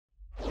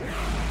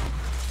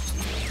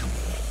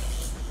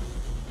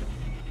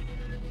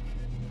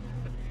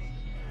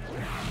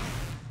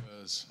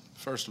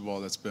first of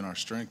all, that's been our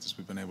strength is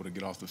we've been able to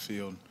get off the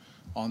field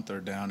on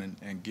third down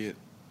and get,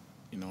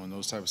 in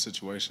those type of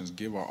situations,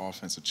 give our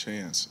offense a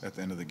chance at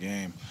the end of the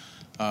game.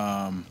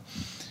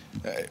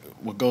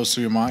 What goes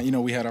through your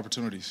mind, we had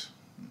opportunities.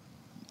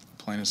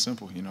 Plain and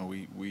simple,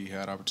 we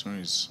had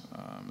opportunities.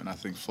 And I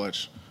think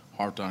Fletch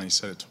harped on it. He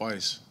said it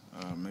twice,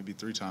 maybe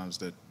 3 times,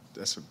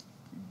 that's a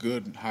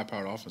good,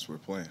 high-powered offense we're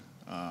playing.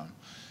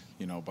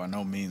 By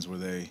no means were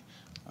they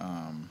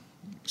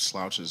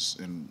slouches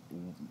in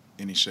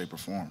any shape or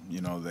form.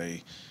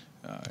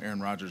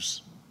 Aaron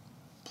Rodgers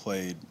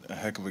played a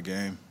heck of a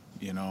game,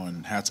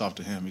 and hats off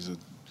to him. He's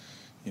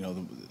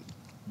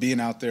being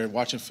out there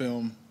watching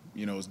film,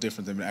 is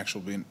different than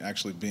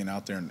actually being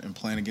out there and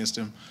playing against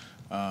him.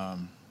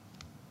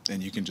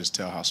 And you can just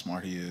tell how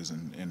smart he is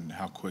and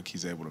how quick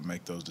he's able to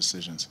make those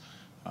decisions.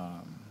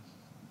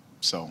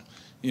 So,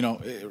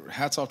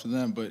 hats off to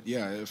them. But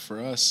yeah, for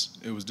us,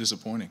 it was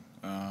disappointing.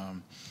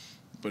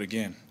 But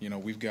again,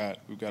 we've got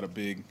a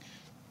big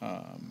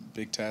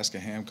task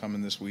at hand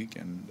coming this week,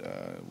 and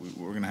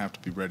we're going to have to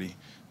be ready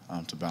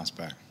to bounce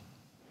back.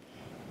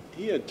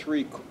 He had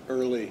 3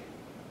 early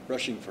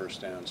rushing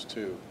first downs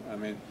too.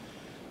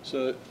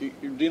 So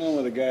you're dealing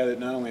with a guy that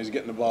not only is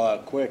getting the ball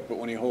out quick, but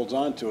when he holds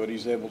on to it,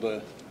 he's able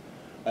to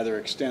either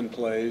extend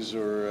plays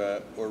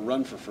or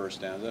run for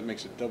first downs. That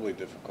makes it doubly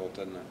difficult,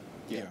 doesn't it?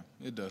 Yeah,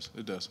 it does.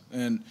 It does.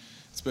 And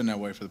it's been that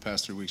way for the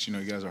past 3 weeks. You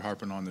guys are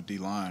harping on the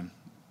D-line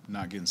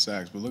not getting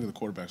sacks, but look at the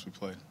quarterbacks we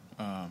played.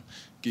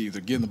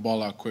 Either getting the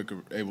ball out quick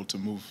or able to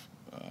move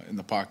in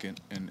the pocket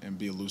and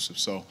be elusive.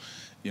 So,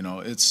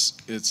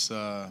 it's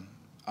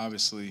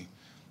obviously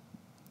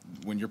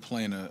when you're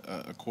playing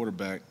a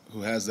quarterback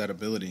who has that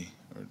ability,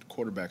 or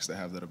quarterbacks that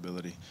have that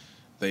ability,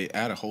 they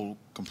add a whole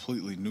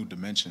completely new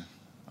dimension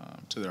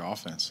to their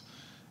offense.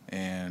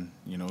 And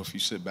if you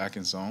sit back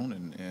in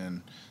zone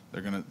and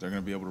they're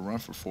gonna be able to run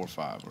for 4 or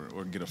 5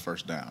 or get a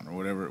first down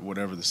or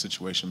whatever the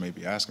situation may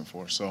be asking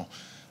for. So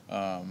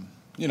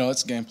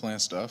it's game plan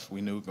stuff.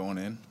 We knew going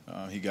in.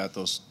 He got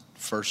those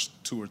first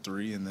 2 or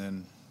 3 and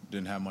then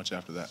didn't have much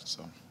after that.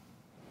 So.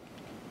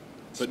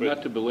 But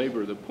not to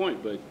belabor the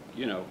point, but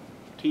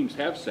teams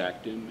have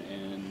sacked him,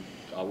 and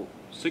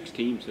 6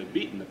 teams have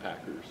beaten the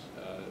Packers.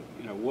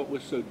 What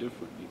was so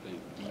different, do you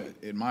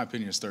think? In my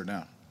opinion, it's third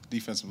down.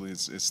 Defensively,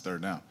 it's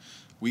third down.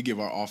 We give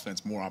our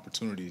offense more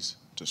opportunities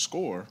to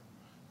score.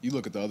 You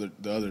look at the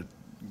other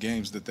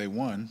games that they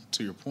won,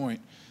 to your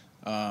point,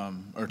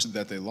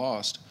 that they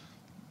lost,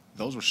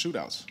 those were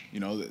shootouts.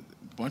 A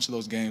bunch of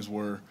those games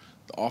were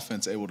the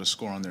offense able to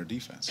score on their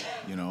defense,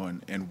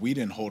 and we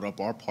didn't hold up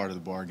our part of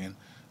the bargain,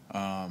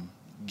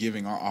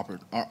 giving our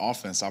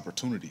offense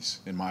opportunities,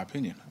 in my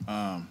opinion.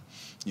 I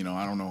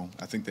don't know.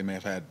 I think they may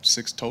have had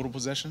 6 total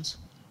possessions,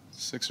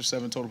 6 or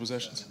 7 total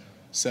possessions.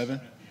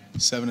 7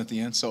 at the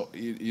end. So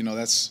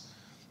that's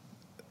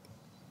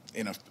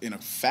in a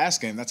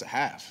fast game. That's a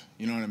half.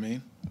 You know what I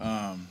mean?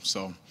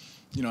 So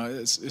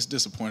it's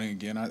disappointing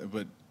again.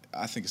 But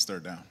I think it's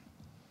third down.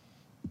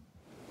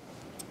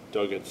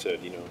 Doug had said,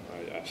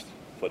 I asked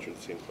Fletcher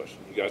the same question.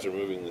 You guys are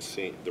moving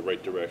the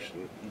right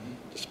direction,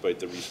 despite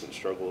the recent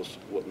struggles.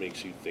 What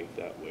makes you think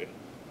that way?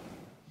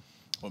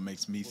 What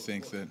makes me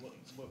think that?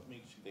 What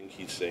makes you think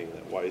he's saying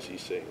that? Why is he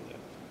saying that?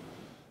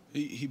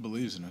 He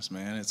believes in us,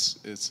 man. It's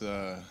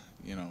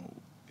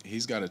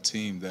he's got a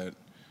team that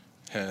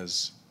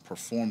has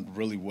performed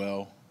really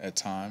well at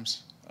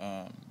times,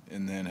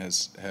 and then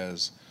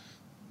has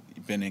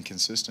been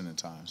inconsistent at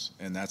times,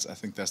 and I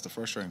think that's the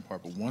frustrating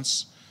part. But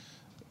once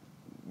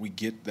we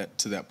get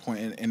to that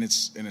point, and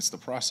it's the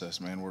process,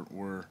 man.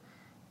 We're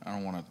I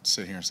don't want to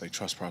sit here and say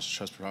trust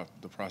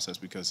the process,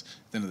 because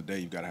at the end of the day,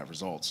 you've got to have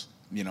results,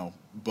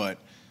 But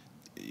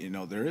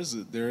there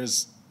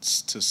is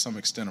to some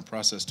extent a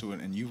process to it,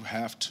 and you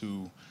have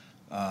to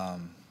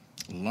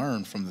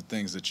learn from the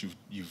things that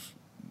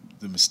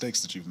the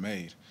mistakes that you've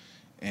made.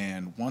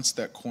 And once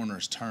that corner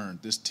is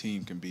turned, this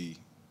team can be,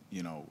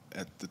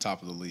 at the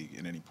top of the league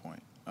at any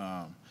point.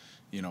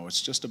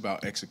 It's just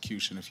about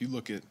execution. If you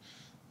look at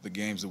the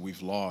games that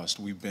we've lost,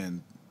 we've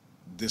been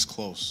this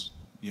close,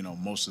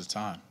 most of the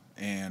time.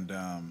 And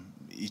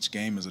each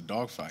game is a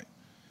dogfight.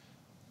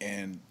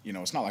 And,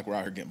 it's not like we're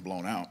out here getting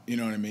blown out. You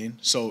know what I mean?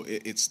 So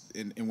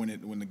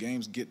when the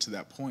games get to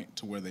that point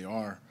to where they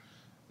are,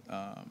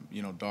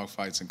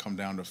 dogfights and come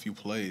down to a few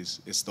plays,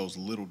 it's those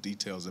little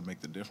details that make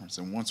the difference.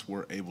 And once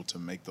we're able to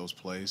make those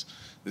plays,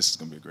 this is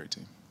going to be a great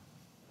team.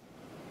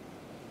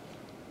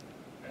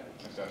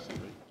 Thanks, guys.